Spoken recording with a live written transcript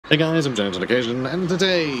Hey guys, I'm Giant on Occasion, and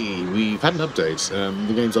today we've had an update.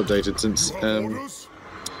 The game's updated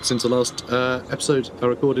since the last episode I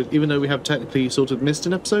recorded, even though we have technically sort of missed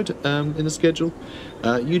an episode in the schedule.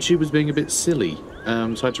 YouTube was being a bit silly,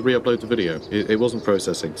 so I had to re-upload the video. It wasn't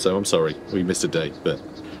processing, so I'm sorry. We missed a day, but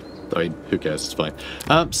I mean, who cares? It's fine.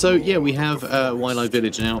 So yeah, we have Wildlife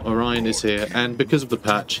Village now. Orion is here, and because of the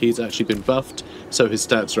patch, he's actually been buffed, so his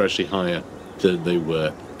stats are actually higher than they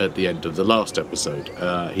were at the end of the last episode.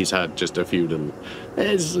 He's had just a few little...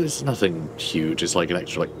 It's nothing huge. It's like an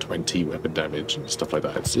extra 20 weapon damage and stuff like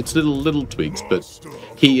that. It's little tweaks, but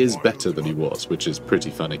he is better than he was, which is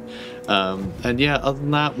pretty funny. And yeah, other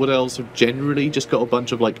than that, Wood Elves have generally just got a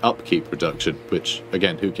bunch of upkeep reduction, which,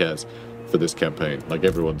 again, who cares for this campaign?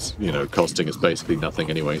 Everyone's, costing us basically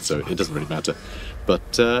nothing anyway, so it doesn't really matter.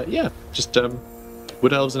 But yeah, just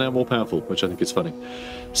Wood Elves are now more powerful, which I think is funny.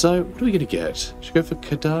 So, what are we going to get? Should we go for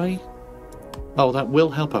Kadai? Oh, that will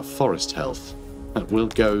help our forest health. That will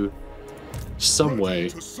go some way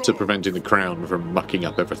to preventing the crown from mucking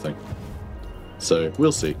up everything. So,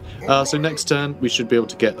 we'll see. So next turn, we should be able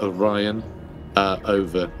to get Orion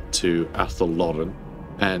over to Athel Loren.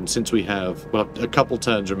 And since we have, well, a couple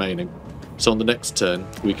turns remaining, so on the next turn,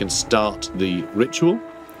 we can start the ritual.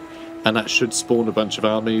 And that should spawn a bunch of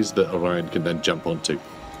armies that Orion can then jump onto.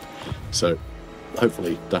 So,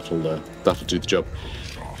 hopefully that'll do the job.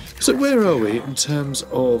 So where are we in terms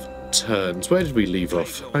of turns? Where did we leave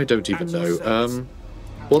off? I don't even know.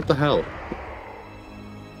 What the hell?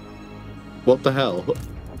 What the hell?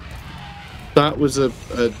 That was a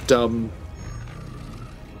dumb,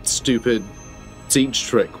 stupid siege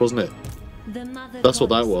trick, wasn't it? That's what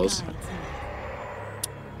that was.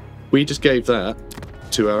 We just gave that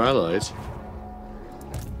to our allies,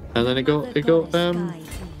 and then it got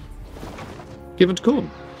given to Khorne,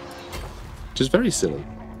 which is very silly.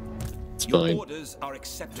 It's fine.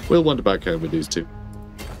 We'll wander back home with these two.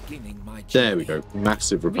 There we go.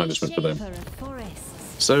 Massive replenishment for them.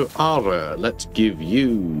 So Ara, let's give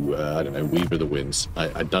you I don't know, Weaver of the Winds.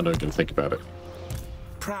 I don't even think about it.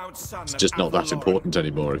 It's just not that important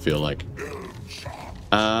anymore, I feel like.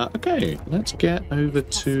 Okay, let's get over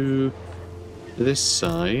to this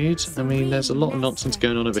side. I mean, there's a lot of nonsense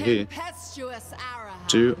going on over here.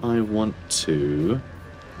 Do I want to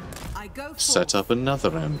set up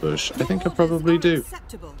another ambush? I think I probably do.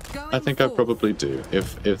 I think I probably do.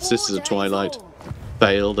 If this is a Twilight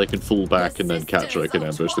fail, they can fall back and then Catra can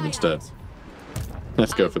ambush them instead.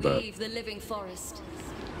 Let's go for that.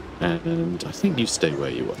 And I think you stay where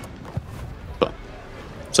you are. But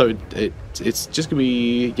so it's just gonna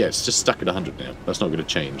be, yeah, it's just stuck at 100 now. That's not going to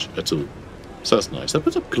change at all. So that's nice. That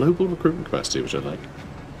puts up global recruitment capacity, which I like.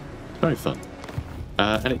 Very fun.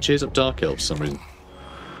 And it cheers up Dark Elves for some reason.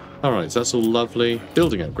 Alright, so that's all lovely.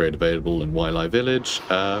 Building upgrade available in Wildlife Village.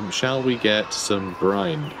 Shall we get some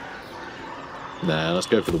brine? Nah, let's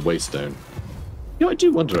go for the Waystone. I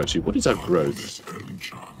do wonder actually, what is our growth?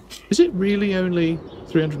 Is it really only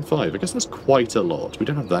 305? I guess that's quite a lot. We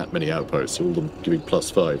don't have that many outposts. All of them giving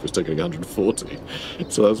 +5. We're still getting 140.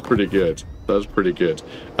 So that's pretty good. That's pretty good.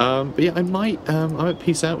 But yeah, I might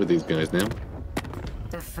peace out with these guys now.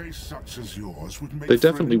 A face such as yours would make they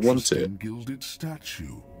definitely want it. Gilded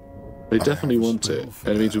statue. They definitely want it.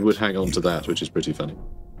 And it means we would hang on to that, which is pretty funny.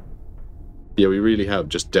 Yeah, we really have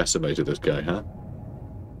just decimated this guy, huh?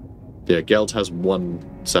 Yeah, Geld has one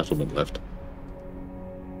settlement left.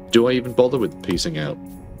 Do I even bother with piecing out?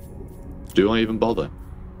 Do I even bother?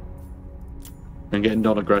 And get a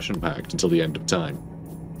non-aggression pact until the end of time.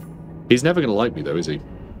 He's never going to like me though, is he?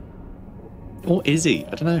 Or is he?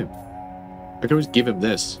 I don't know. I can always give him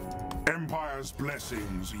this. Empire's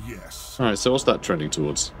blessings, yes. Alright, so what's that trending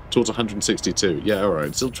towards? Towards 162. Yeah,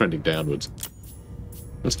 alright, still trending downwards.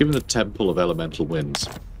 Let's give him the Temple of Elemental Winds.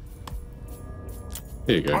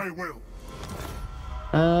 Here you go. I will.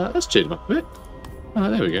 Let's cheer him up a bit.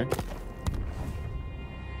 Oh, there we go.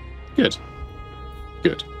 Good.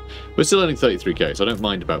 Good. We're still earning 33k, so I don't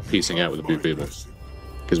mind about piecing out with the blue people.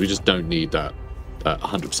 Because we just don't need that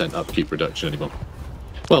 100% upkeep reduction anymore.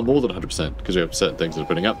 Well, more than 100%, because we have certain things that are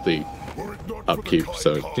putting up the upkeep,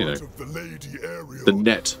 so, the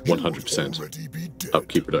net 100%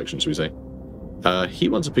 upkeep reduction, should we say. He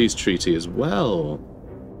wants a peace treaty as well.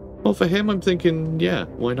 Well, for him, I'm thinking, yeah,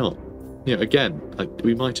 why not? Again,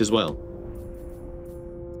 we might as well.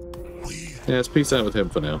 Yeah, let's peace out with him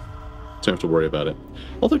for now. Don't have to worry about it.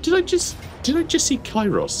 Although, did I just see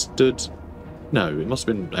Kairos stood? No, it must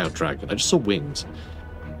have been our dragon. I just saw wings.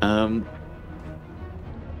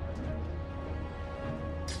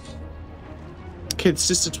 Okay,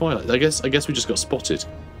 Sister Twilight. I guess we just got spotted.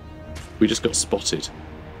 We just got spotted.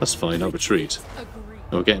 That's fine. I'll retreat.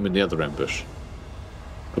 And we'll get him in the other ambush.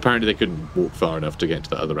 Apparently they couldn't walk far enough to get into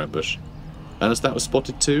that other ambush. Unless that was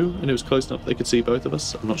spotted too, and it was close enough they could see both of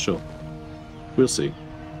us. I'm not sure. We'll see.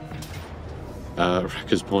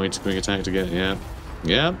 Wrecker's Point being attacked again. Yeah.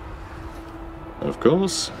 Yeah. Of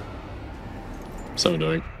course. So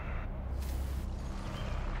annoying.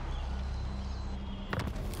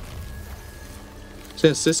 So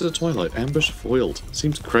yeah, Sister of Twilight, ambush foiled.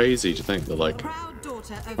 Seems crazy to think that, like,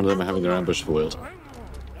 one of them are having their ambush foiled.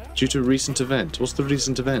 Due to a recent event. What's the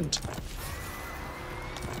recent event?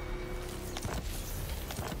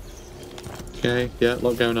 Okay, yeah, a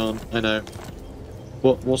lot going on, I know.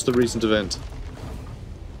 What's the recent event?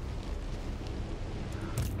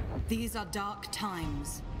 These are dark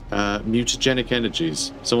times. Mutagenic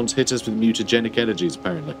energies. Someone's hit us with mutagenic energies,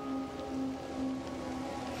 apparently.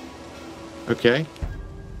 Okay.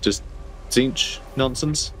 Just Zinch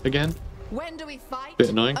nonsense again. When do we fight? Bit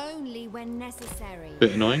annoying. Only when necessary.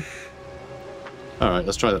 Bit annoying. Alright,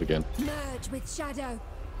 let's try that again. Merge with shadow.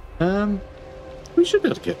 We should be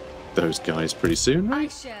able to get those guys pretty soon, I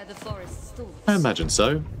right? share the forest's thoughts. I imagine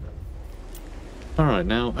so. Alright,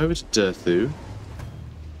 now over to Durthu.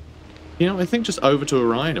 You know, I think just over to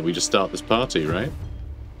Orion and we just start this party, right?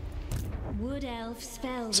 Wood Elves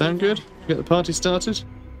spell. Sound good? Get the party started?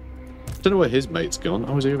 Don't know where his mate's gone.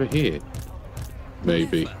 Oh, is he over here?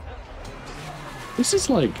 Maybe. This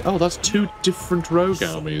is like... Oh, that's two different rogue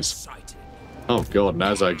armies. Oh god,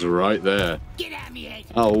 Nazag's right there.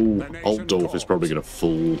 Oh, Altdorf is probably going to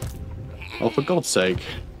fall. Oh, for God's sake.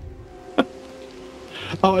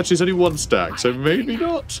 Oh, actually, it's only one stack, so maybe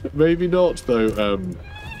not. Maybe not, though.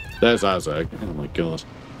 There's Azag. Oh my god.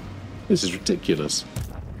 This is ridiculous.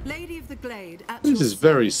 Lady of the Glade at This your is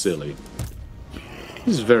very service. silly.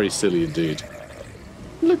 This is very silly indeed.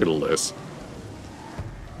 Look at all this.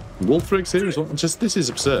 Wolfric's here as well. Just, this is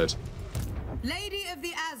absurd. Lady of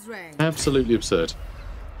the Azrain. Absolutely absurd.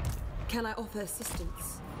 Can I offer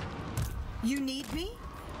assistance? You need me?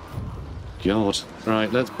 God.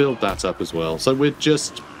 Right, let's build that up as well. So we're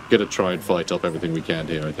just going to try and fight off everything we can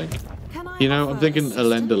here, I think. Can I You know, I'm offer thinking assistance?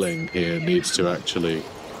 Elenderling here needs to actually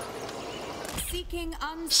Seeking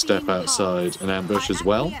unseen step outside paths. and ambush I as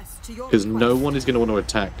well. acquiesce to your Because no request. one is going to want to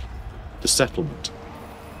attack the settlement.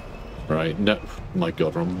 Right, no, my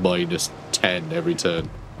god, we're on -10 every turn.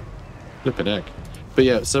 Flippin' heck. But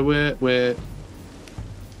yeah, so we're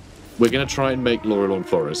going to try and make Lorelorn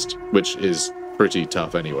Forest, which is pretty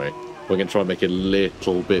tough anyway. We're going to try and make it a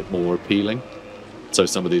little bit more appealing, so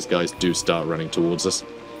some of these guys do start running towards us.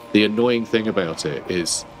 The annoying thing about it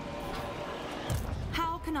is...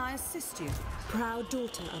 How can I assist you? Proud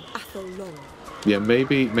daughter of Athel Loren. Yeah,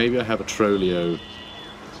 maybe I have a Troleo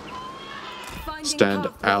Finding stand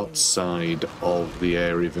pathways. outside of the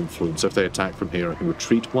area of influence. So if they attack from here, I can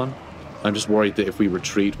retreat one. I'm just worried that if we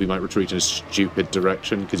retreat, we might retreat in a stupid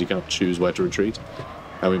direction because you can't choose where to retreat.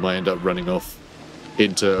 And we might end up running off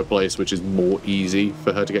into a place which is more easy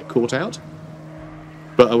for her to get caught out.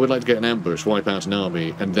 But I would like to get an ambush, wipe out an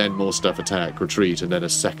army, and then more stuff attack, retreat, and then a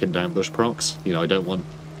second ambush procs. You know, I don't want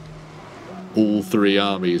all three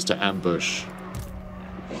armies to ambush.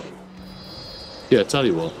 Yeah, tell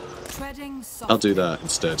you what. Treading I'll do softly. that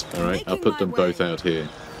instead, alright? I'll put them both out here.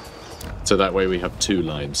 So that way we have two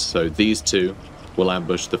lines. So these two will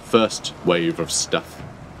ambush the first wave of stuff.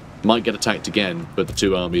 Might get attacked again, but the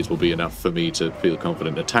two armies will be enough for me to feel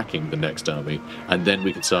confident attacking the next army, and then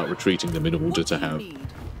we can start retreating them in order What to do you have need?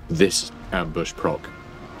 this ambush proc.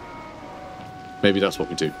 Maybe that's what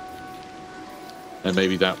we do. And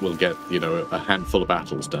maybe that will get, you know, a handful of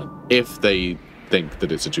battles done. If they think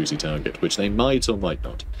that it's a juicy target, which they might or might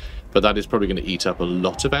not. But that is probably going to eat up a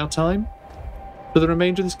lot of our time for the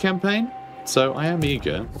remainder of this campaign. So I am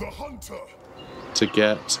eager The hunter. to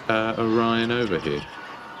get Orion over here.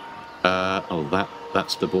 Oh,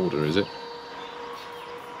 that's the border, is it?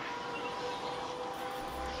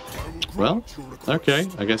 Well, okay,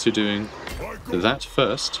 I guess you're doing that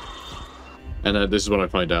first. And this is when I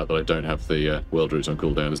find out that I don't have the world routes on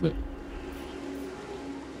cooldown, isn't it?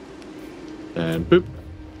 And boop.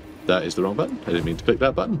 That is the wrong button. I didn't mean to click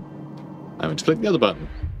that button. I meant to click the other button.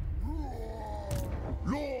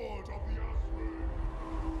 Lord of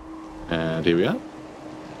the And here we are.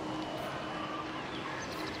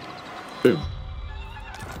 Boom.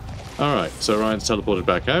 Alright, so Ryan's teleported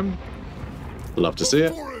back home. Love to see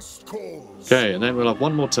it. forest calls. Okay, and then we'll have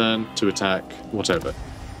one more turn to attack whatever.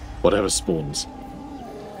 Whatever spawns.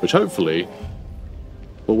 Which hopefully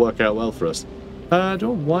will work out well for us. Do I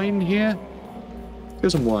want wine here? Let's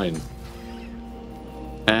get some wine.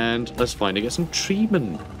 And let's finally get some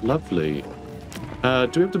treatment. Lovely.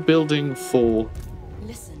 Do we have the building for...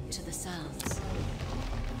 Listen to the sounds.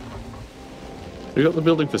 We got the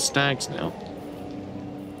building for stags now.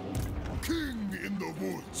 King in the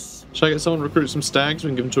woods. Should I get someone to recruit some stags? We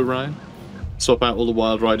can give them to Orion. Swap out all the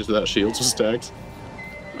wild riders without shields for stags.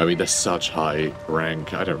 I mean, they're such high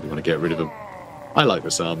rank. I don't really want to get rid of them. I like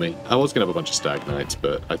this army. I was going to have a bunch of stag knights,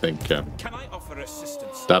 but I think Can I offer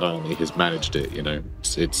assistance? that army has managed it, you know.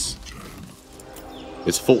 It's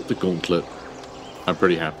fought the gauntlet. I'm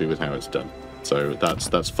pretty happy with how it's done. So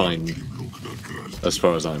that's fine as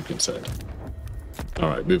far as I'm concerned.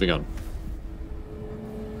 Alright, moving on.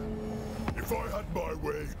 If I had my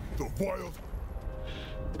way, the wild...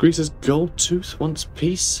 Greece's gold tooth wants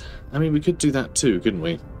peace? I mean, we could do that too, couldn't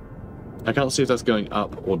we? I can't see if that's going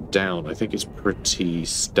up or down. I think it's pretty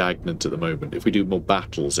stagnant at the moment. If we do more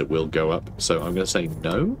battles, it will go up. So I'm going to say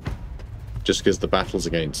no. Just because the battles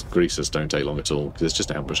against Greece don't take long at all. Because it's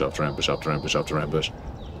just ambush after ambush after ambush after ambush.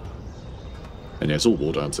 And yeah, it's all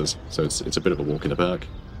war dancers. So it's a bit of a walk in the park.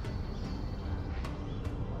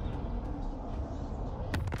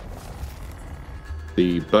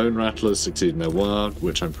 The Bone Rattlers succeed in their work,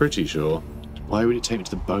 which I'm pretty sure... Why would it take me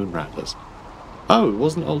to the Bone Rattlers? Oh, it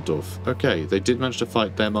wasn't Altdorf. Okay, they did manage to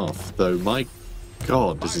fight them off, though my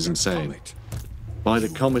god, this is insane. By the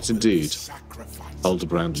comet indeed.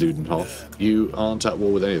 Aldebrand Ludenhof, you aren't at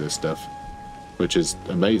war with any of this stuff, which is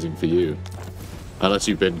amazing for you. Unless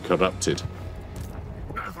you've been corrupted.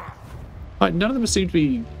 Right, none of them seem to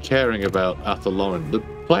be caring about Athel Loren. The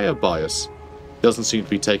player bias doesn't seem to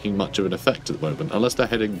be taking much of an effect at the moment, unless they're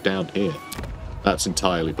heading down here. That's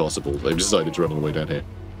entirely possible. They've decided to run all the way down here.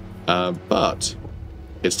 But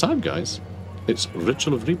it's time, guys. It's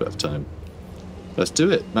Ritual of Rebirth time. Let's do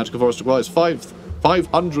it. Magical Forest requires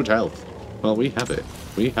 500 health. Well, we have it.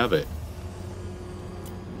 We have it.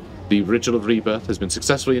 The Ritual of Rebirth has been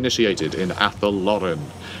successfully initiated in Athel Loren.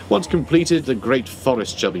 Once completed, the Great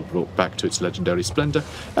Forest shall be brought back to its legendary splendor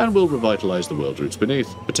and will revitalize the world roots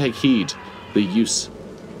beneath. But take heed, the use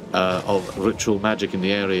of ritual magic in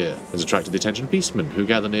the area has attracted the attention of beastmen who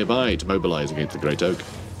gather nearby to mobilize against the Great Oak.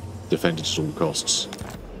 Defend it at all costs.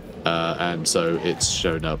 And so it's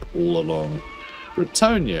shown up all along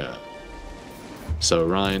Bretonia. So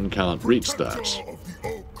Orion can't reach that.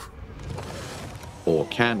 Or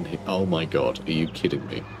can he? Oh my god, are you kidding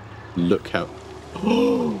me? Look how...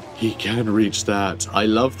 Oh, he can reach that. I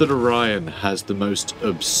love that Orion has the most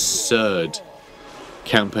absurd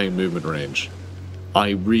campaign movement range.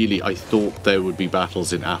 I thought there would be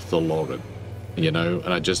battles in Athel Loren, you know,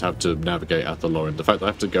 and I just have to navigate Athel Loren. The fact that I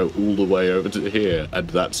have to go all the way over to here, and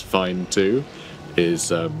that's fine too,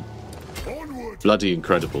 is bloody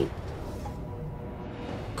incredible.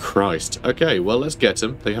 Christ. Okay, well, let's get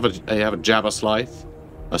them. They have a Jabberslith,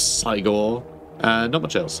 a Cygor, not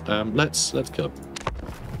much else. Let's kill them.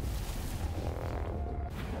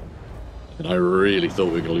 And I really thought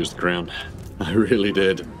we were going to lose the crown. I really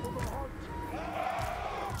did.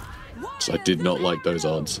 So I did not like those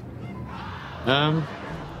odds. Let's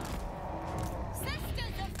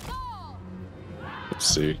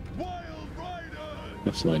see.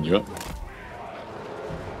 Let's line you up.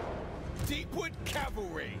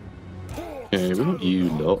 Okay, we got you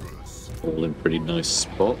lot all in pretty nice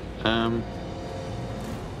spot.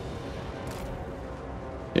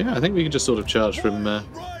 Yeah, I think we can just sort of charge from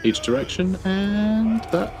each direction, and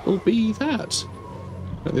that will be that. I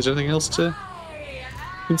don't think there's anything else to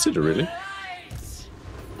consider, really.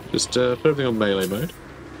 Just put everything on melee mode.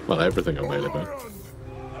 Well, everything on melee mode.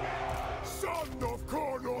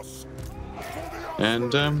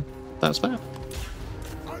 And that's that.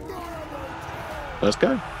 Let's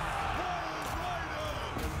go.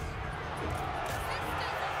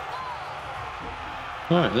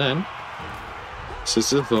 Alright then.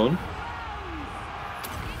 Sisters of Thorn.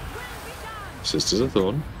 Sisters of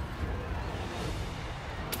Thorn.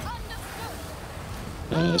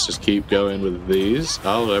 Let's just keep going with these.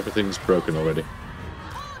 Oh, everything's broken already.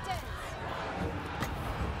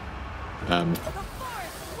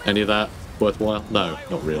 Any of that worthwhile? No,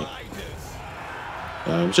 not really.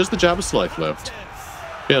 It's just the Jabberslith left.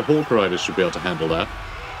 Yeah, Hawk Riders should be able to handle that.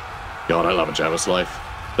 God, I love a Jabberslith.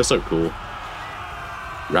 They're so cool.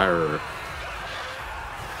 Rawr.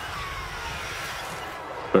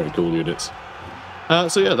 Very cool units.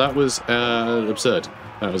 So yeah, that was absurd.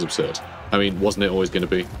 That was absurd. I mean, wasn't it always going to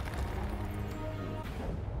be?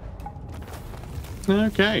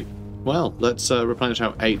 Okay. Well, let's replenish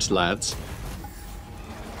our 8 lads.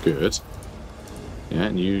 Good. Yeah,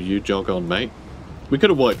 and you jog on, mate. We could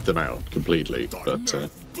have wiped them out completely, but,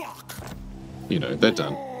 you know, they're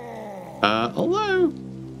done. Although...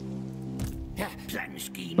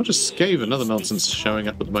 Not just Scave, another nonsense showing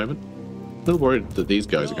up at the moment. A little worried that these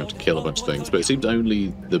guys are going to kill a bunch of things, but it seemed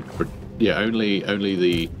only the yeah, only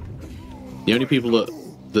the only people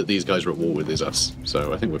that these guys are at war with is us.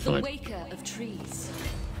 So I think we're The fine. waker of trees.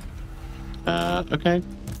 Okay.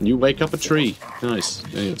 You wake up a tree. Nice.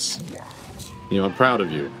 It's, you know, I'm proud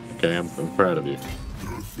of you. Okay, I'm proud of you.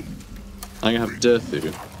 I'm gonna have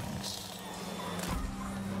Dirthu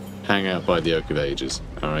hang out by the Oak of Ages.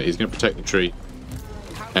 Alright, he's gonna protect the tree.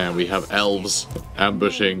 And we have elves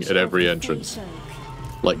ambushing at every entrance.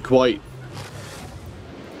 Like, quite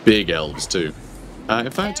big elves, too. In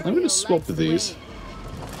fact, I'm gonna swap these.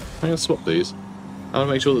 I'm gonna swap these. I want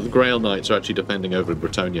to make sure that the Grail Knights are actually defending over in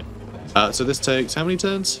Bretonia. So this takes how many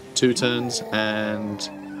turns? 2 turns and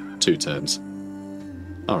 2 turns.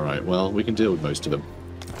 Alright, well, we can deal with most of them.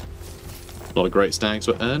 A lot of great stags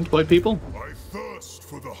were earned by people. I thirst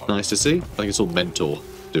for the hunt. Nice to see. I think it's all Mentor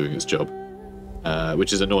doing its job.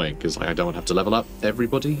 Which is annoying, because I don't want to have to level up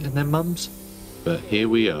everybody and their mums. But here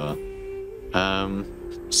we are.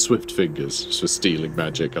 Swift Fingers for stealing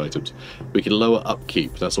magic items. We can lower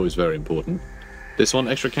upkeep, that's always very important. This one,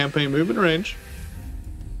 extra campaign movement range.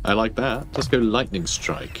 I like that. Let's go Lightning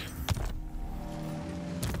Strike.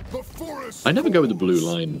 The forest I never go with the blue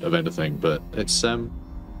line of anything, but it's, I mean,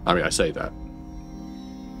 I say that.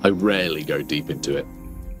 I rarely go deep into it.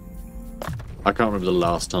 I can't remember the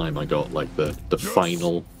last time I got, like, the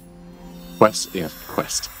final quest. Yeah,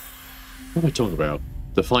 quest. What am I talking about?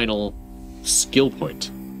 The final skill point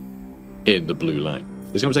in the blue line.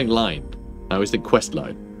 It's I'm saying line. I always think quest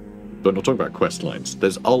line. But I'm not talking about quest lines.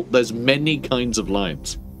 There's many kinds of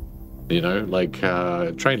lines. You know, like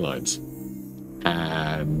train lines.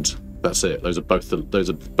 And that's it. Those are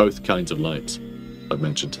both kinds of lines I've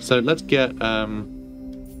mentioned. So let's get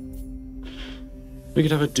we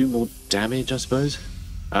could have her do more damage, I suppose.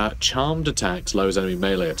 Charmed attacks lowers enemy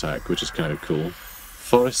melee attack, which is kind of cool.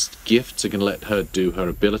 Forest gifts are going to let her do her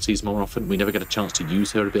abilities more often. We never get a chance to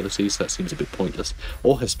use her abilities, so that seems a bit pointless.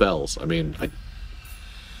 Or her spells. I mean, I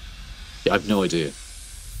have no idea.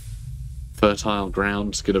 Fertile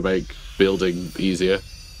ground's going to make building easier.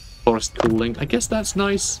 Forest cooling, I guess that's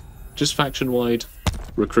nice. Just faction-wide.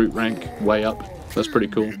 Recruit rank way up. That's pretty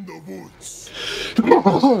cool. in the woods.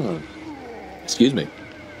 Excuse me.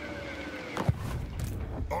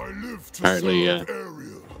 I live to Apparently, serve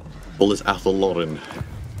Ariel, all this Athel Loren.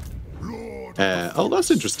 Lord Oh,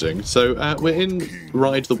 that's interesting. So, we're in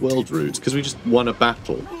Ride the World route, because we just won a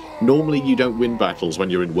battle. Normally you don't win battles when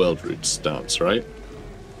you're in World route stance, right?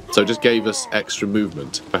 So it just gave us extra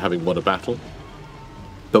movement for having won a battle.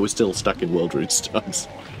 But we're still stuck in World route stance,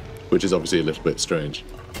 which is obviously a little bit strange.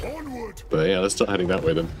 onward. But yeah, let's start heading that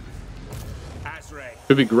way then. Azray.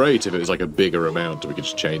 It'd be great if it was like a bigger amount and we could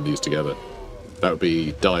just chain these together. That would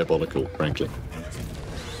be diabolical, frankly.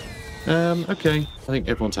 Okay. I think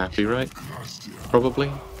everyone's happy, right?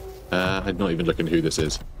 Probably. I'm not even looking who this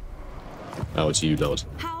is. Oh, it's you, Lord.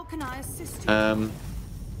 How can I assist you?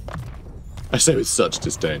 I say with such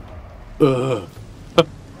disdain. Ugh.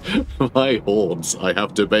 My hordes, I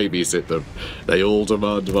have to babysit them. They all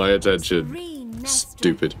demand my attention.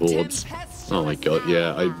 Stupid hordes. Oh my god,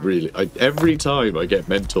 yeah, every time I get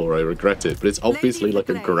Mentor, I regret it, but it's obviously like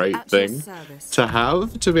a great thing to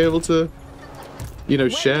have, to be able to, you know,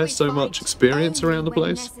 share so much experience around the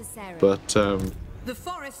place. But, The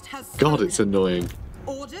forest has god, it's annoying.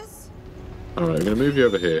 orders. Alright, I'm gonna move you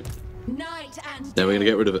over here. Night and Then we're gonna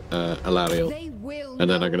get rid of Alariel. They will And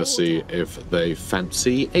then know I'm going to see order. if they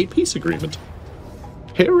fancy a peace agreement.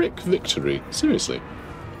 Pyrrhic victory. Seriously.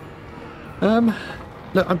 Look,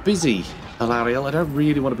 I'm busy, Alariel. I don't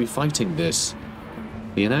really want to be fighting this.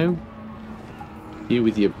 You know? You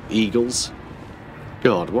with your eagles.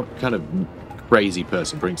 God, what kind of crazy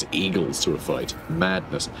person brings eagles to a fight?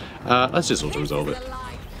 Madness. Let's just auto-resolve it.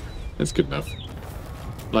 That's good enough.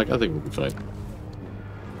 Like, I think we'll be fine.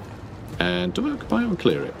 And do I occupy or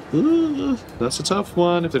clear it? Ugh, that's a tough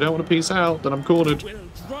one. If they don't want to peace out, then I'm cornered. Will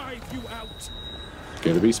drive you out.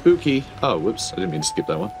 Going to be spooky. Oh, whoops. I didn't mean to skip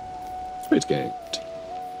that one. Spirit Gate.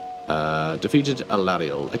 Defeated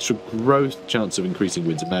Alariel. Extra growth, chance of increasing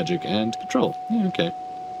winds of magic, and control. Yeah, okay.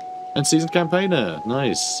 And Seasoned Campaigner.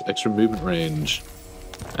 Nice. Extra movement range.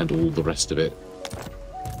 And all the rest of it.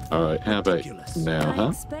 Alright, how about now,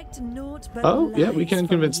 huh? Oh, yeah, we can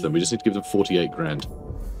convince them. We just need to give them 48 grand.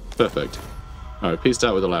 Perfect. Alright, peaced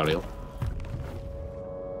out with Alariel.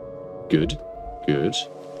 Good. Good.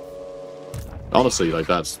 Honestly, like,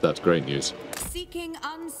 that's great news. Seeking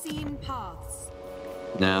unseen paths.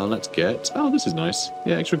 Now, let's get... Oh, this is nice.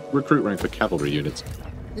 Yeah, extra recruit rank for cavalry units.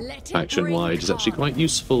 Faction-wide is actually quite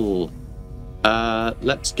useful.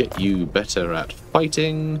 Let's get you better at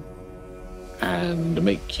fighting. And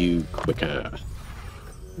make you quicker.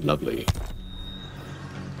 Lovely.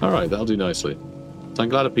 Alright, that'll do nicely. So I'm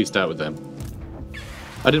glad I pieced out with them.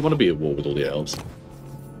 I didn't want to be at war with all the elves.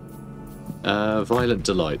 Violent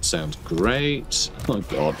Delight sounds great. Oh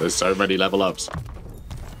god, there's so many level ups.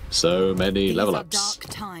 So many level ups.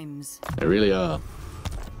 Dark times. They really are.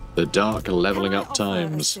 The dark leveling up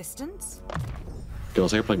times. God, I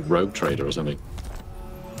think I'm playing Rogue Trader or something.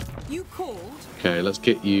 You called? Okay, let's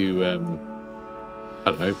get you, I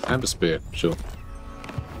don't know, Amber Spear, sure.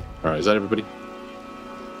 Alright, is that everybody?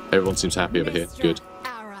 Everyone seems happy over here. Good.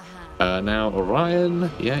 Now,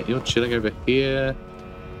 Orion, yeah, you're chilling over here.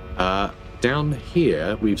 Down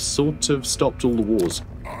here, we've sort of stopped all the wars.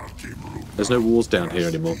 There's no wars down here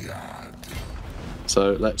anymore.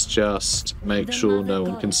 So let's just make sure no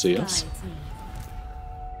one can see us.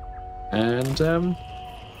 And,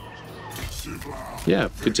 yeah,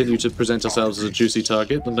 continue to present ourselves as a juicy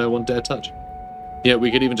target that no one dare touch. Yeah,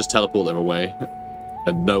 we could even just teleport them away,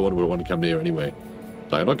 and no one would want to come near anyway.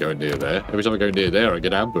 Like, I'm not going near there. Every time I go near there, I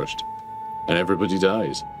get ambushed. And everybody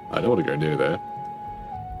dies. I don't want to go near there.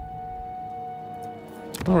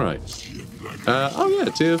 Alright. Oh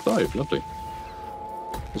yeah, tier 5. Lovely.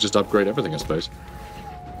 Let's just upgrade everything, I suppose.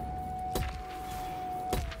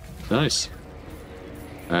 Nice.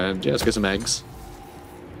 And yeah, let's get some eggs.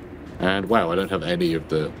 And wow, I don't have any of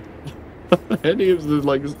the...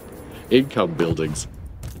 like, income buildings.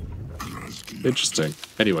 Interesting.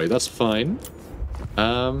 Anyway, that's fine.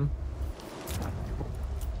 Yeah,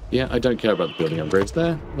 I don't care about the building upgrades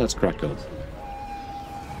there. Let's crack on.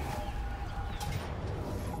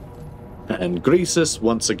 And Greasus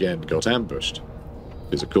once again got ambushed.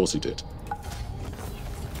 Because of course he did.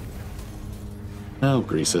 Oh,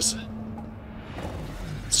 Greasus.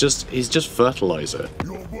 He's just fertilizer.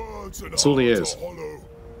 That's all he is.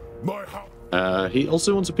 He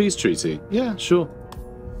also wants a peace treaty. Yeah, sure.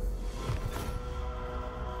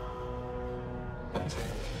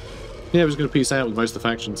 Yeah, he's going to peace out with most of the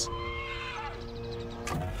factions.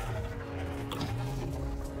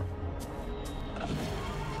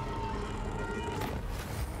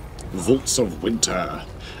 Vaults of Winter.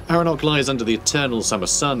 Aranok lies under the eternal summer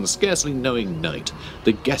sun, scarcely knowing night.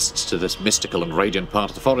 The guests to this mystical and radiant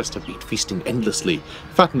part of the forest have been feasting endlessly,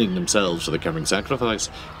 fattening themselves for the coming sacrifice.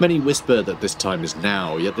 Many whisper that this time is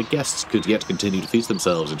now, yet the guests could yet continue to feast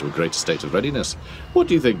themselves into a greater state of readiness. What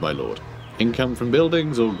do you think, my lord? Income from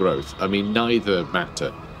buildings or growth? I mean, neither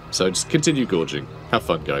matter. So just continue gorging. Have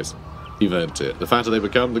fun, guys. You've earned it. The fatter they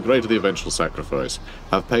become, the greater the eventual sacrifice.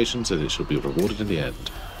 Have patience and it shall be rewarded in the end.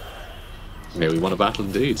 Yeah, we won a battle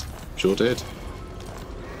indeed. Sure did.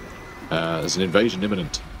 There's an invasion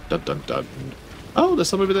imminent. Dun dun dun. Oh, there's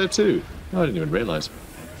some over there too. Oh, I didn't even realise.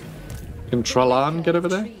 Can Tralan get over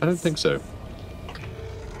there? I don't think so.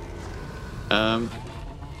 100%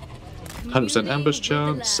 ambush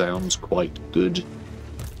chance sounds quite good.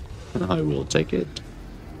 I will take it.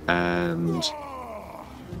 And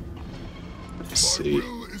let's see.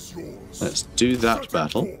 Let's do that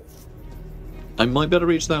battle. I might be able to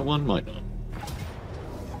reach that one, might not.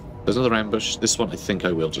 There's another ambush. This one I think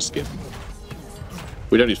I will just skip.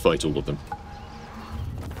 We don't need to fight all of them. Yeah,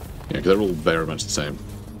 because they're all very much the same.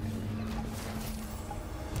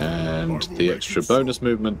 And the extra bonus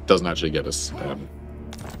movement doesn't actually get us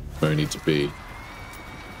where we need to be.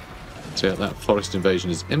 So yeah, that forest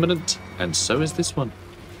invasion is imminent, and so is this one.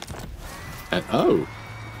 And oh,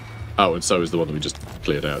 and so is the one that we just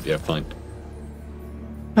cleared out. Yeah, fine.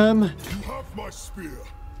 You have my spear.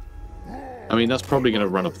 I mean, that's probably going to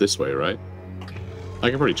run up this way, right? I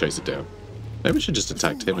can probably chase it down. Maybe we should just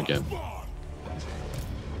attack him again.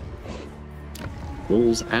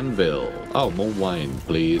 Walls Anvil. Oh, more wine,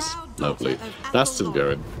 please. Lovely. That's still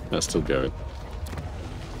going. That's still going.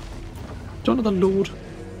 Jonathan Lord.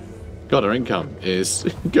 God, our income is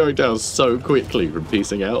going down so quickly from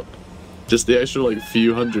piecing out. Just the extra, like,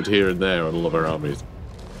 few hundred here and there on all of our armies.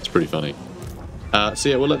 It's pretty funny. So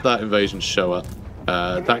yeah, we'll let that invasion show up.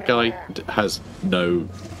 That guy has no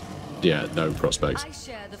prospects.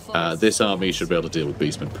 This army should be able to deal with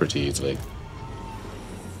Beastmen pretty easily.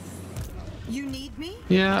 You need me?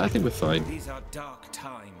 Yeah, I think we're fine. These are dark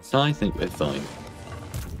times. I think we're fine.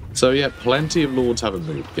 So yeah, plenty of lords haven't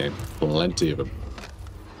moved, game. Plenty of them.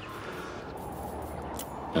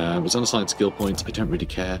 It's unassigned skill points. I don't really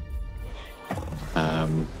care.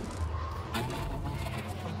 And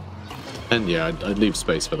yeah, I'd leave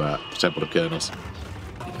space for that. Temple of Kernos.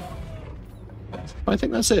 I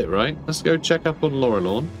think that's it, right? Let's go check up on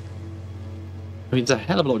Lorelorn. I mean, there's a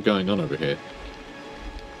hell of a lot going on over here.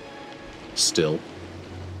 Still.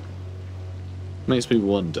 Makes me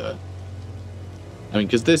wonder. I mean,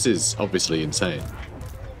 because this is obviously insane.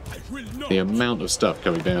 The amount of stuff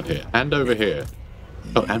coming down here. And over here.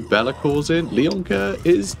 Oh, and Bellacor's in. Leonka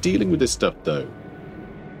is dealing with this stuff, though.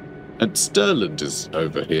 And Sturland is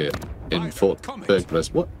over here in Fort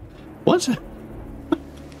Bergfest. What? What?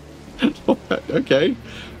 Okay.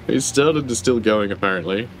 Sturland is still going,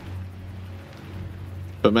 apparently.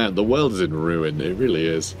 But man, the world is in ruin. It really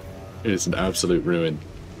is. It is an absolute ruin.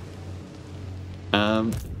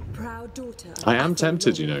 Proud daughter of I am Athel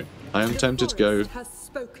tempted, you Loren. know. I am The tempted to go forest has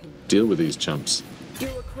spoken. deal with these chumps. Your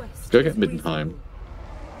request Go get is Middenheim. reasonable.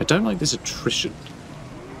 I don't like this attrition,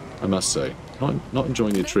 I must say. Not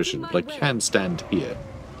enjoying the attrition, but I can stand here.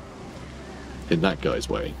 In that guy's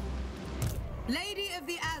way. Lady of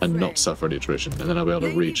the And Azrael. not suffer any attrition. And then I'll be able to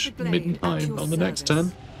Lady of reach the Blade, at Middenheim your on the next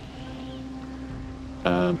service. turn.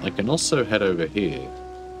 I can also head over here.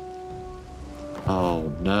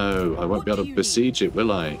 Oh no, I won't What be able do to you besiege it,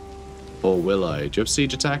 will I? Or will I? Do you have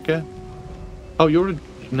siege attacker? Oh, you're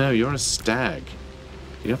a stag.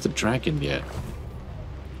 You don't have the dragon yet.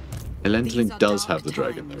 Elendilin These are does dark have the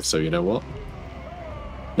dragon though, times. so you know what?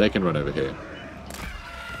 They can run over here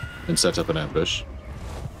and set up an ambush.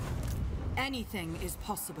 Anything is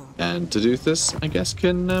possible. And to do this, I guess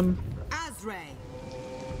can Azrael.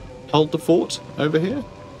 hold the fort over here,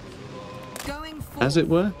 Going forward. as it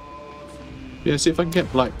were. Yeah, see if I can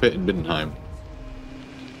get Black Pit in Middenheim.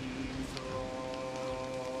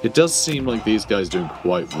 It does seem like these guys are doing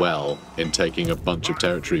quite well in taking a bunch of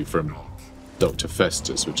territory from Dr.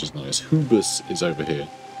 Festus, which is nice. Hubus is over here,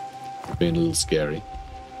 being a little scary.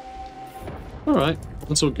 Alright,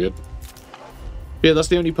 that's all good. Yeah, that's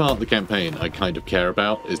the only part of the campaign I kind of care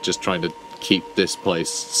about, is just trying to keep this place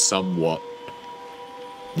somewhat,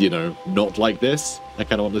 you know, not like this. I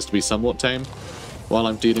kind of want this to be somewhat tame while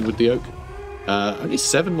I'm dealing with the oak. Only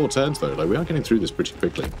 7 more turns though, like we are getting through this pretty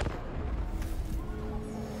quickly.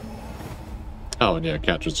 Oh, and yeah,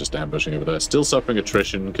 Catra's just ambushing over there. Still suffering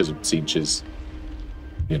attrition because of sieges.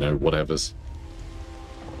 You know, whatevers.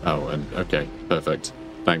 Oh, and okay, perfect.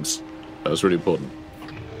 Thanks. That was really important.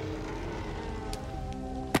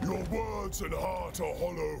 Your words and heart are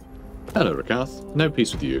hollow. Hello, Rakath. No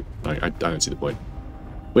peace with you. I don't see the point.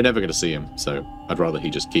 We're never going to see him, so I'd rather he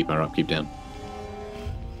just keep our upkeep down.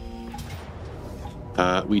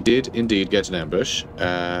 We did indeed get an ambush,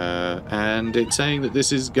 and it's saying that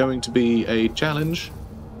this is going to be a challenge.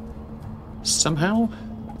 Somehow?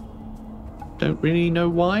 Don't really know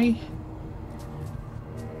why.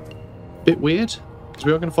 Bit weird, because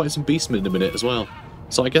we are going to fight some beastmen in a minute as well.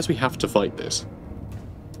 So I guess we have to fight this.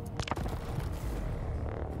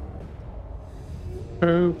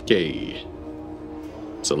 Okay.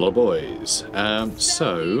 It's a lot of boys.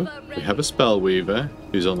 So, we have a Spellweaver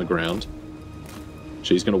who's on the ground.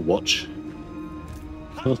 She's going to watch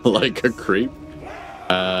like a creep.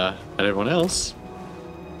 And everyone else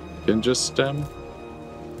can just Riders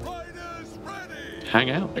ready. hang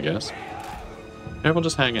out, I guess. Everyone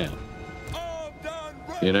just hang out. Armed and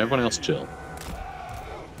ready. You know, everyone else chill.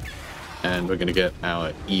 And we're going to get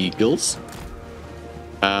our eagles.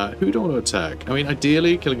 Who do I want to attack? I mean,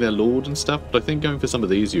 ideally killing their lord and stuff, but I think going for some of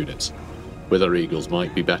these units with our eagles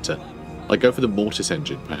might be better. Like go for the Mortis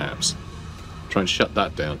engine, perhaps. Try and shut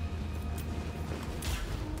that down.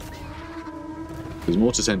 Because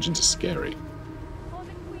Mortis engines are scary.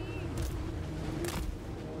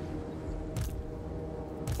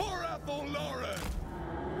 For Athel Loren.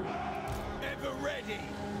 Ever ready.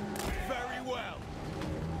 Very well.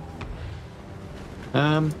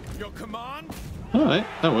 Your command? Alright,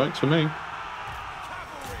 that works for me.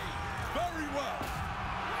 Cavalry. Very well.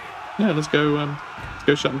 Yeah, let's go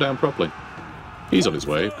shut him down properly. He's on his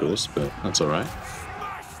way, of course, but that's alright.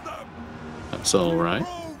 Smash them. That's alright.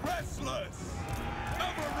 Pro wrestlers.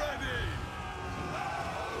 Ever ready.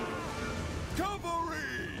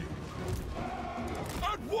 Cavalry.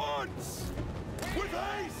 At once. With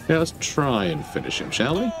haste. Yeah, let's try and finish him,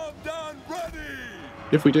 shall we? Armed and ready.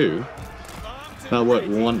 If we do, Armed and that'll work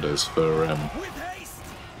ready. wonders for, With haste.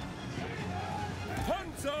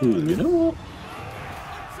 Hunter. Ooh, you know what?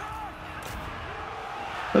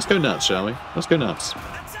 Let's go nuts, shall we? Let's go nuts.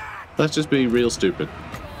 Attack! Let's just be real stupid.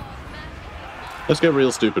 Let's get real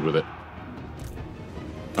stupid with it.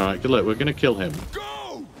 Alright, good luck. We're gonna kill him.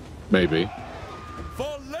 Go. Maybe.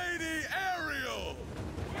 For Lady Ariel.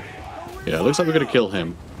 Yeah, it looks like we're gonna kill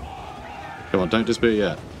him. Come on, don't disappear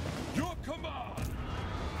yet. Your command.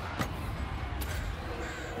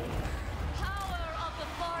 Power of the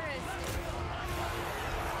forest.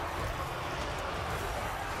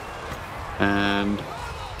 And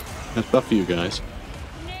let's buff you guys.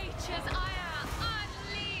 Nature's ire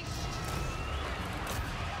unleashed.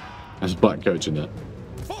 There's a black coach in there.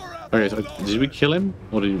 For Athel Okay, so Loren. did we kill him?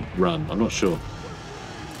 Or did he run? I'm not sure.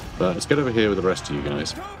 But let's get over here with the rest of you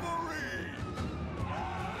guys.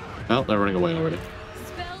 Oh, they're running away already.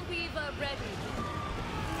 Spellweaver ready.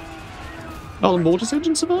 Oh, the Mortis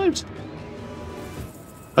engine survived?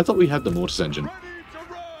 I thought we had the Mortis engine. Ready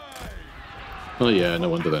to ride. Oh yeah, no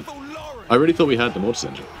wonder then. Athel Loren, I really thought we had the Mortis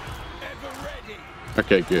engine. ever ready.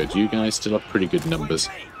 Okay, good. You guys still have pretty good numbers.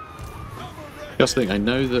 Hey, Just think, I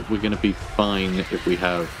know that we're going to be fine if we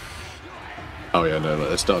have... Oh yeah, no,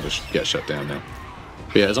 let's start to get shut down now.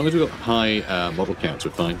 But yeah, as long as we've got high model counts,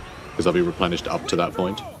 we're fine. Because they'll be replenished up to that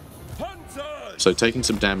point. Hunters. So taking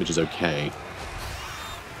some damage is okay.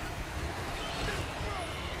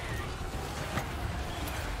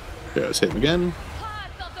 Okay, let's hit them again. Path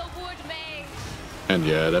of the wood mage. And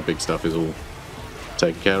yeah, that big stuff is all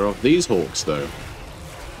taken care of. These hawks, though,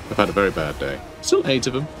 have had a very bad day. Still 8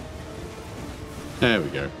 of them. There we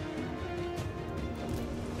go.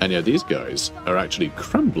 And yeah, these guys are actually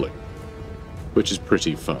crumbling, which is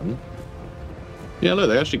pretty fun. Yeah, look,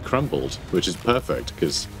 they actually crumbled, which is perfect,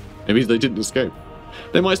 because it means they didn't escape.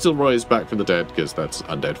 They might still rise back from the dead, because that's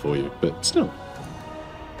undead for you, but still.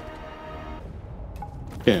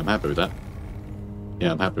 Yeah, I'm happy with that.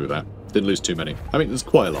 Yeah, I'm happy with that. Didn't lose too many. I mean, there's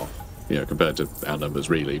quite a lot, you know, compared to our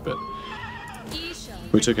numbers, really, but Isha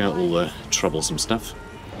we took out all the troublesome stuff.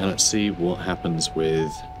 And let's see what happens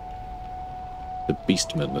with the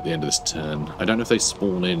Beastmen at the end of this turn. I don't know if they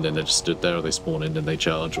spawn in and they just stood there, or they spawn in and they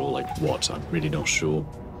charge, or like what. I'm really not sure.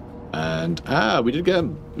 And, we did get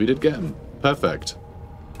them. We did get them. Perfect.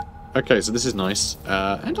 Okay, so this is nice.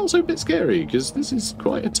 And also a bit scary, because this is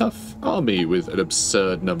quite a tough army with an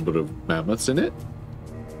absurd number of mammoths in it.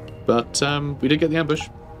 But, we did get the ambush.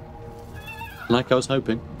 Like I was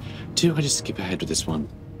hoping. Do I just skip ahead with this one?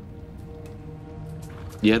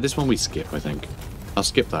 Yeah, this one we skip, I think. I'll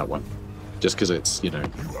skip that one. Just because it's, you know,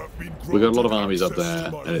 we've got a lot of armies up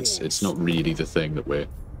there, and it's not really the thing that we're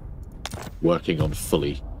working on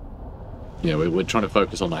fully. You know, we're trying to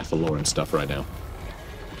focus on Athel Loren stuff right now.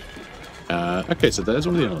 Okay, so there's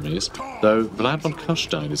one of the armies, though Vlad von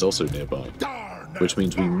Kuststein is also nearby, which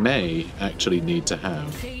means we may actually need to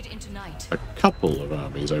have Fade into night. a couple of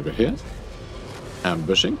armies over here,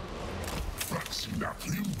 ambushing.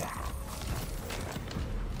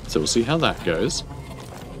 So we'll see how that goes.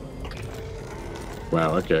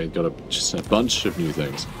 Wow, okay, got just a bunch of new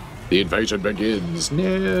things. The invasion begins!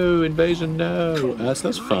 No, invasion, no! So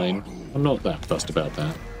that's fine. I'm not that fussed about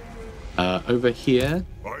that. Over here,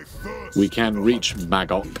 we can reach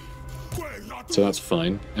Magok, so that's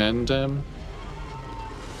fine. And,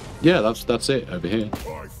 yeah, that's it over here.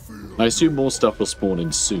 I assume more stuff will spawn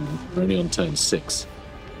in soon. We're only on turn 6.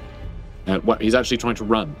 He's actually trying to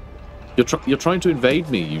run. You're trying to invade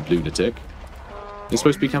me, you lunatic. You're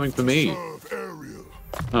supposed to be coming for me.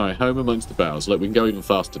 Alright, home amongst the boughs. Look, we can go even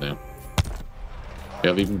faster now. We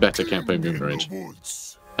have even better campaign movement range.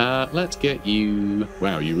 Let's get you...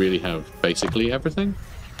 Wow, you really have basically everything?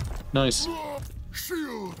 Nice.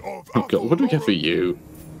 Oh god, what do we get for you?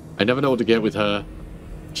 I never know what to get with her.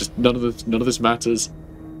 Just none of this matters.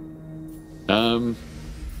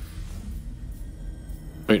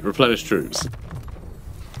 Wait, replenish troops.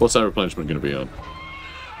 What's our replenishment going to be on?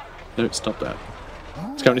 No, stop that.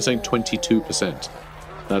 It's currently saying 22%.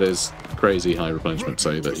 That is crazy high replenishment,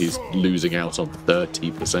 say that he's losing out on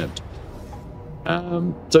 30%.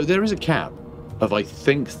 So there is a cap of, I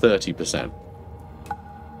think, 30%.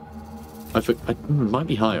 It might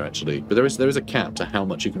be higher, actually. But there is a cap to how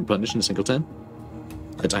much you can replenish in a single turn.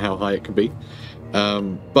 And to how high it can be.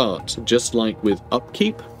 But, just like with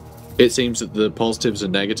upkeep, it seems that the positives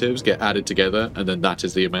and negatives get added together, and then that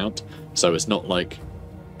is the amount. So it's not like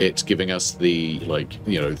it's giving us the, like,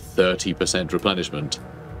 you know, 30% replenishment.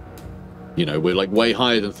 You know, we're like way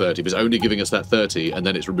higher than 30, but it's only giving us that 30, and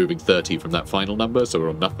then it's removing 30 from that final number, so we're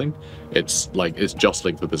on nothing. It's like, it's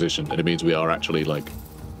jostling for position, and it means we are actually, like,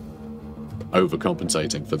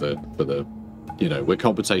 overcompensating for the, you know, we're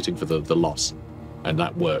compensating for the loss. And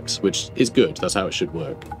that works, which is good. That's how it should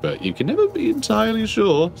work. But you can never be entirely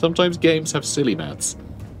sure. Sometimes games have silly maths.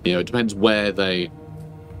 You know, it depends where they...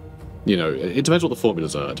 You know, it depends what the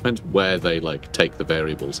formulas are. It depends where they, like, take the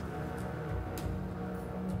variables.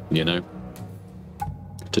 You know?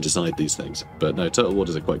 To decide these things. But no, Total War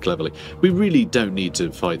does it quite cleverly. We really don't need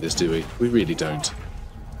to fight this, do we? We really don't.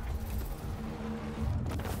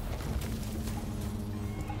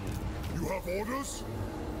 You have orders?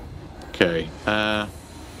 Okay, oh,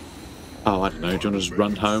 I don't know, do you want to just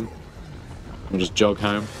run home? Or just jog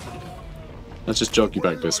home? Let's just jog you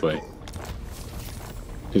back this way.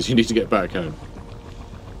 Because you need to get back home.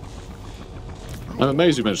 I'm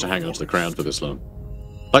amazed we managed to hang on to the crown for this long.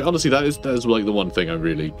 Like, honestly, that is like the one thing I'm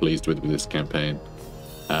really pleased with this campaign.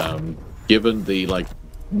 Given the like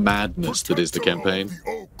madness that is the campaign,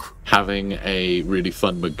 having a really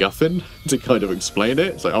fun MacGuffin to kind of explain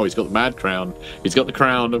it. It's like, oh, he's got the mad crown. He's got the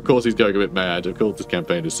crown. Of course, he's going a bit mad. Of course, this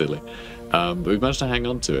campaign is silly. But we've managed to hang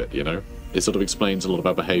on to it. You know, it sort of explains a lot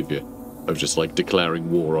about behaviour of just like declaring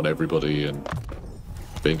war on everybody and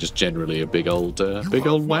being just generally a big old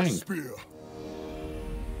wang.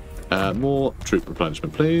 More troop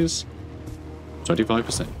replenishment, please.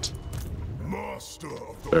 25%.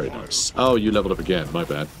 Very nice. Oh, you leveled up again. My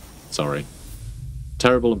bad. Sorry.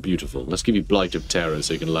 Terrible and beautiful. Let's give you Blight of Terror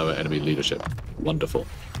so you can lower enemy leadership. Wonderful.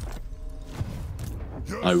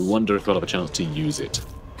 I wonder if I'll have a chance to use it.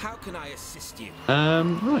 How can I assist you?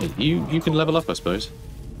 Right. You can level up, I suppose.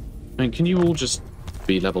 I mean, can you all just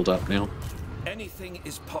be leveled up now? Anything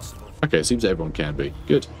is possible. Okay, seems everyone can be.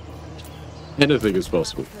 Good. Anything is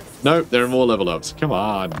possible. No, there are more level ups. Come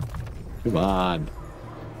on. Come on.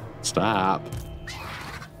 Stop.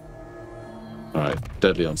 Alright,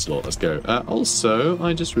 Deadly Onslaught, let's go. Also,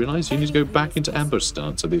 I just realised you need to go back into ambush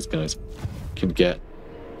stance so these guys can get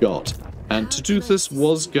got. And Toothless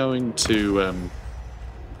was going to...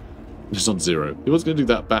 He's on 0. He was going to do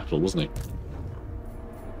that battle, wasn't he?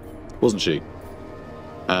 Wasn't she?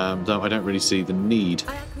 Though I don't really see the need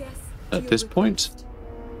at this point.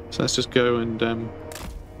 So let's just go and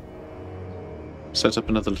set up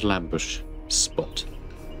another little ambush spot.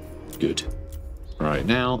 Good. Right,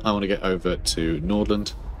 now I want to get over to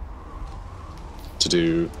Nordland to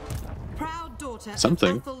do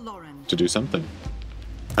something. To do something.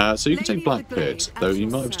 So you can take Black Pit, though you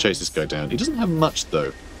might have to chase this guy down. He doesn't have much,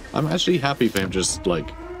 though. I'm actually happy for him just,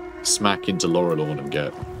 like, smack into Laurelorn and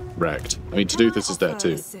get wrecked. I mean, to do this is there,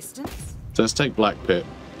 too. So let's take Black Pit.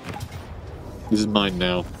 This is mine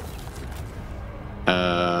now.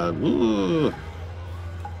 I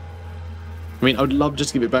mean, I would love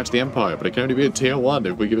just to give it back to the Empire, but it can only be a tier 1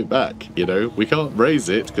 if we give it back, you know? We can't raise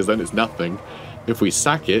it, because then it's nothing. If we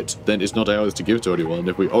sack it, then it's not ours to give to anyone.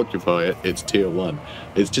 If we occupy it, it's tier 1.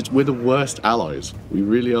 It's just, we're the worst allies. We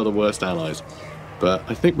really are the worst allies. But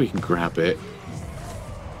I think we can grab it.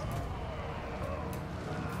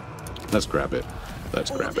 Let's grab it.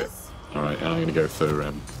 Let's grab it. Alright, and I'm going to go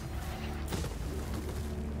for...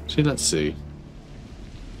 See, let's see.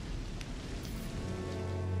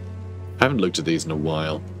 I haven't looked at these in a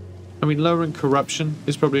while. I mean, lowering corruption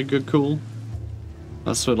is probably a good call.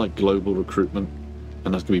 That's for, like, global recruitment.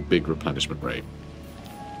 And that's going to be big replenishment rate.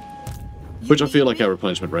 Which I feel like our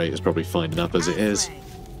replenishment rate is probably fine enough as it is.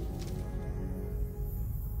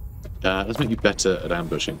 Let's make you better at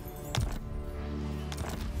ambushing.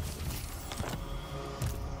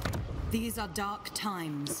 These are dark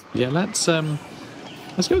times. Yeah, let's go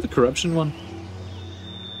with the corruption one.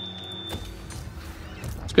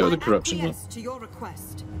 Let's go with the corruption one. To your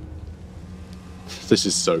request. This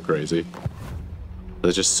is so crazy.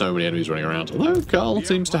 There's just so many enemies running around. Although Carl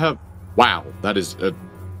seems to have... Wow, that is a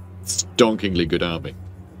stonkingly good army.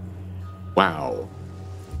 Wow.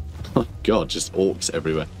 Oh god, just orcs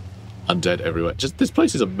everywhere. Undead everywhere. Just this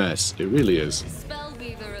place is a mess. It really is.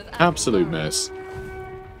 Absolute mess.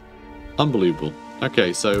 Unbelievable.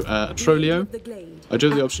 Okay, so Trolio. I do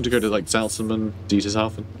have the option to go to like Salzman,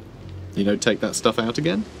 Dietershafen. You know, take that stuff out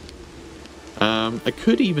again. I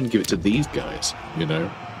could even give it to these guys, you know.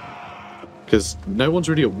 Because no one's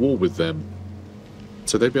really at war with them.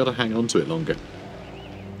 So they'd be able to hang on to it longer.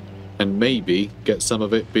 And maybe get some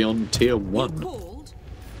of it beyond tier 1.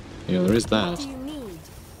 Yeah, there is that.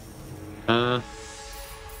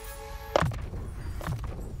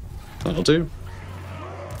 That'll do.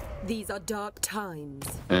 These are dark times.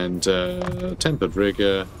 And tempered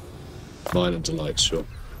rigor, violent delight, sure.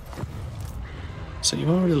 So you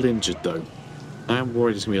are a little injured though. I am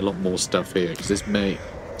worried there's gonna be a lot more stuff here because this may.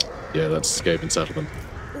 Yeah, that's escaping settlement.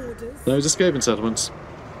 Those escaping settlements.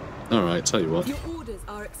 All right, tell you what. Your orders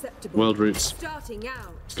are acceptable. World routes. Starting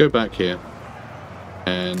out. Let's go back here,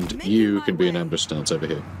 and you can be an ambush stance over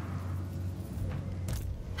here.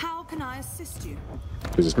 How can I assist you?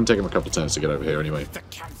 Because it's going to take him a couple of turns to get over here anyway. The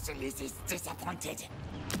council is disappointed.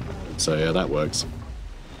 So yeah, that works.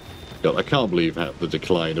 God, I can't believe the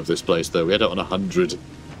decline of this place though. We had it on 100.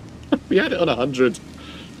 We had it on 100.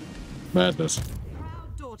 Madness.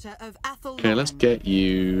 Proud daughter of Athel Okay, let's get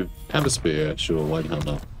you... Have a spear, sure, why the hell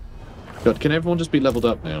not? God, can everyone just be leveled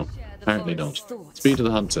up now? Apparently not. Speed of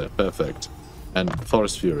the Hunter, perfect. And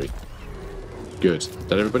Forest Fury. Good. Is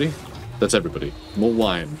that everybody? That's everybody. More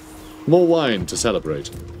wine. More wine to celebrate.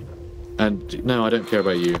 And no, I don't care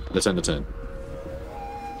about you. Let's end the turn.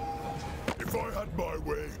 If I had my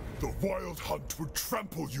way, the Wild Hunt would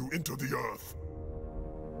trample you into the earth.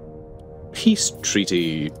 Peace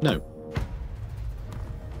treaty. No.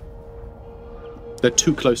 They're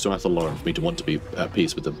too close to Athel Loren for me to want to be at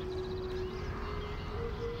peace with them.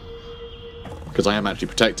 Because I am actually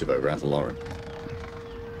protective over Athel Loren.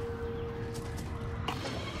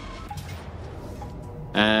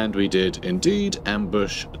 And we did indeed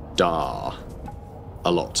ambush Dar.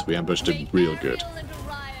 A lot. We ambushed him real good.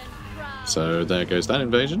 So there goes that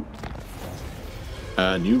invasion.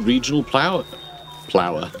 New regional plower.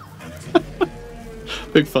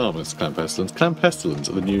 Big farmers, Clan Pestilence. Clan Pestilence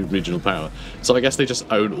are the new regional power. So I guess they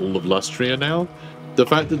just own all of Lustria now. The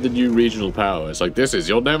fact that the new regional power is like, this is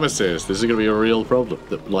your nemesis. This is going to be a real problem.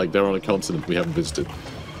 That, like, they're on a continent we haven't visited.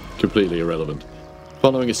 Completely irrelevant.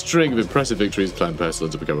 Following a string of impressive victories, Clan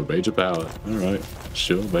Pestilence have become a major power. Alright.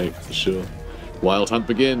 Sure, mate. Sure. Wild Hunt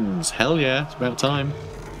begins. Hell yeah. It's about time.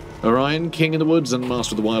 Orion, King of the Woods and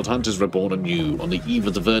Master of the Wild Hunt, is reborn anew. On the eve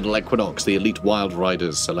of the vernal equinox, the elite Wild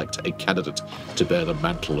Riders select a candidate to bear the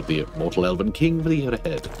mantle of the Immortal Elven King for the year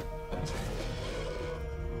ahead.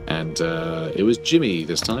 And it was Jimmy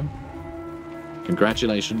this time.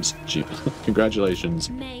 Congratulations, Jimmy.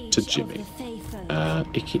 Congratulations to Jimmy.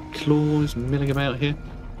 Icky Claw is milling about here.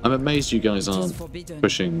 I'm amazed you guys aren't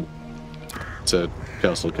pushing to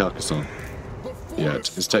Castle Carcassonne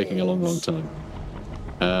yet. It's taking a long, long time.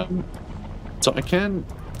 So I can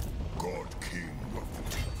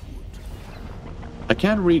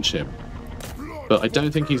reach him, but I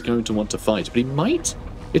don't think he's going to want to fight. But he might.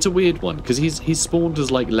 It's a weird one because he's spawned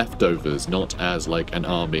as like leftovers, not as like an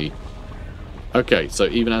army. Okay, so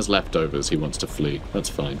even as leftovers, he wants to flee. That's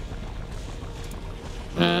fine,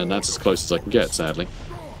 and that's as close as I can get, sadly.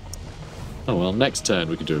 Oh well, next turn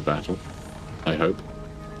we can do a battle. I hope.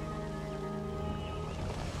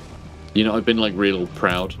 You know, I've been like real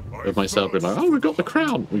proud of myself, being like, oh, we got the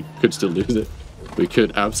crown. We could still lose it. We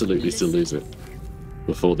could absolutely still lose it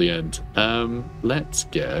before the end. Let's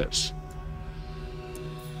get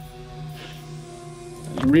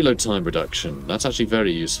reload time reduction. That's actually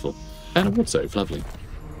very useful. And a wood save, lovely.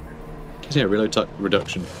 Because yeah, reload time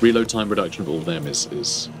reduction of all of them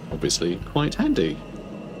is obviously quite handy,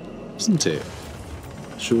 isn't it?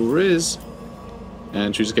 Sure is.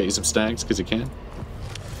 And should we just get you some stags because you can?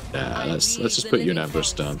 Nah, let's just put you in ambush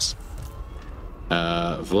stance.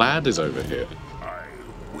 Vlad is over here,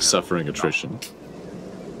 suffering attrition.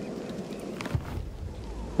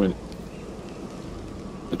 When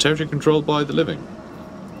the territory controlled by the living.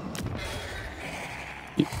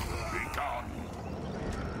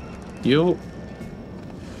 You're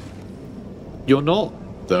not,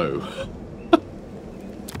 though.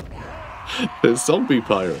 There's zombie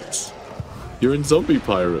pirates. You're in zombie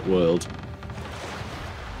pirate world.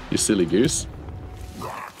 You silly goose.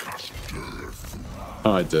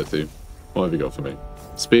 Alright, Dirthu. What have you got for me?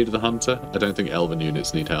 Speed of the Hunter? I don't think Elven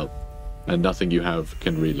units need help. And nothing you have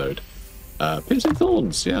can reload. Piercing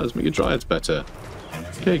Thorns. Yeah, let's make your Dryads better.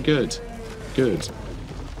 Okay, good. Good.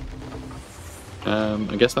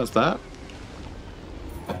 I guess that's that.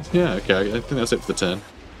 Yeah, okay. I think that's it for the turn.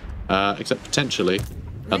 Except potentially,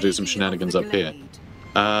 I'll do some shenanigans up here.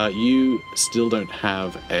 You still don't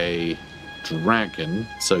have a dragon,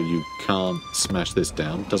 so you can't smash this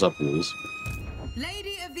down. It does have walls.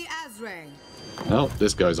 Lady of the Azray. Oh,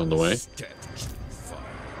 this guy's on the way.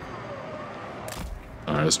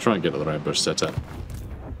 Alright, let's try and get another ambush set up.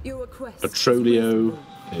 Atrolio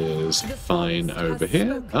is fine over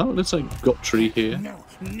here. Oh, looks like Gottree here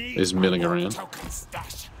is milling around.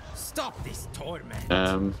 Stop this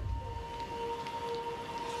torment.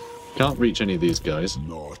 Can't reach any of these guys.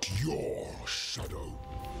 Not your shadow.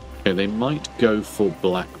 Okay, they might go for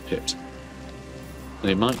Black Pit.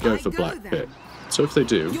 They might go for Black Pit. So if they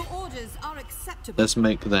do, let's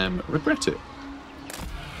make them regret it.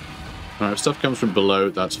 Alright, if stuff comes from below,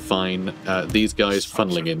 that's fine. These guys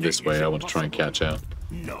funneling in this way, I want to try and catch out.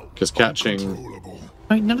 Because catching...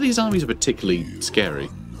 I mean, none of these armies are particularly scary.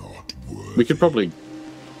 We could probably,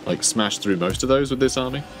 like, smash through most of those with this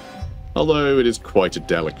army. Although it is quite a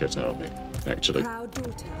delicate army, actually.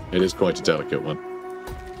 It is quite a delicate one.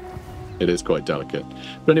 It is quite delicate.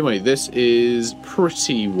 But anyway, this is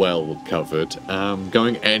pretty well covered.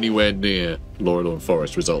 Going anywhere near Lorelorn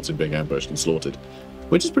Forest results in being ambushed and slaughtered.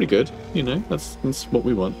 Which is pretty good, you know, that's what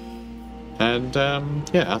we want. And,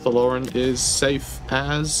 yeah, Athel Loren is safe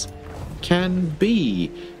as can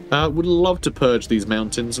be. Would love to purge these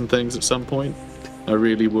mountains and things at some point. I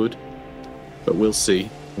really would. But we'll see.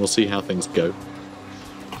 We'll see how things go.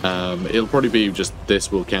 It'll probably be just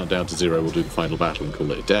this will count down to 0, we'll do the final battle and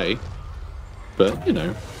call it a day. But, you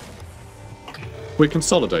know, we're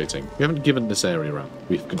consolidating. We haven't given this area up.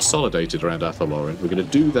 We've consolidated around Athel Loren. We're going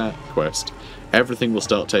to do that quest. Everything will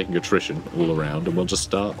start taking attrition all around, and we'll just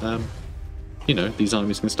start, you you know, these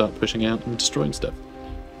armies can start pushing out and destroying stuff.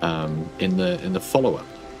 In the follow-up,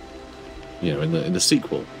 you know, in the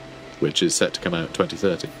sequel, which is set to come out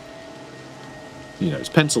 2030. You know, it's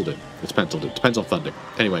penciled in. It's penciled in. Depends on funding.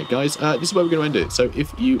 Anyway, guys, this is where we're going to end it. So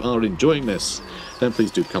if you are enjoying this, then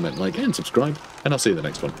please do comment, like, and subscribe. And I'll see you in the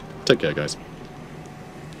next one. Take care, guys.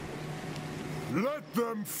 Let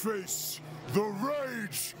them face the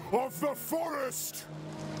rage of the forest!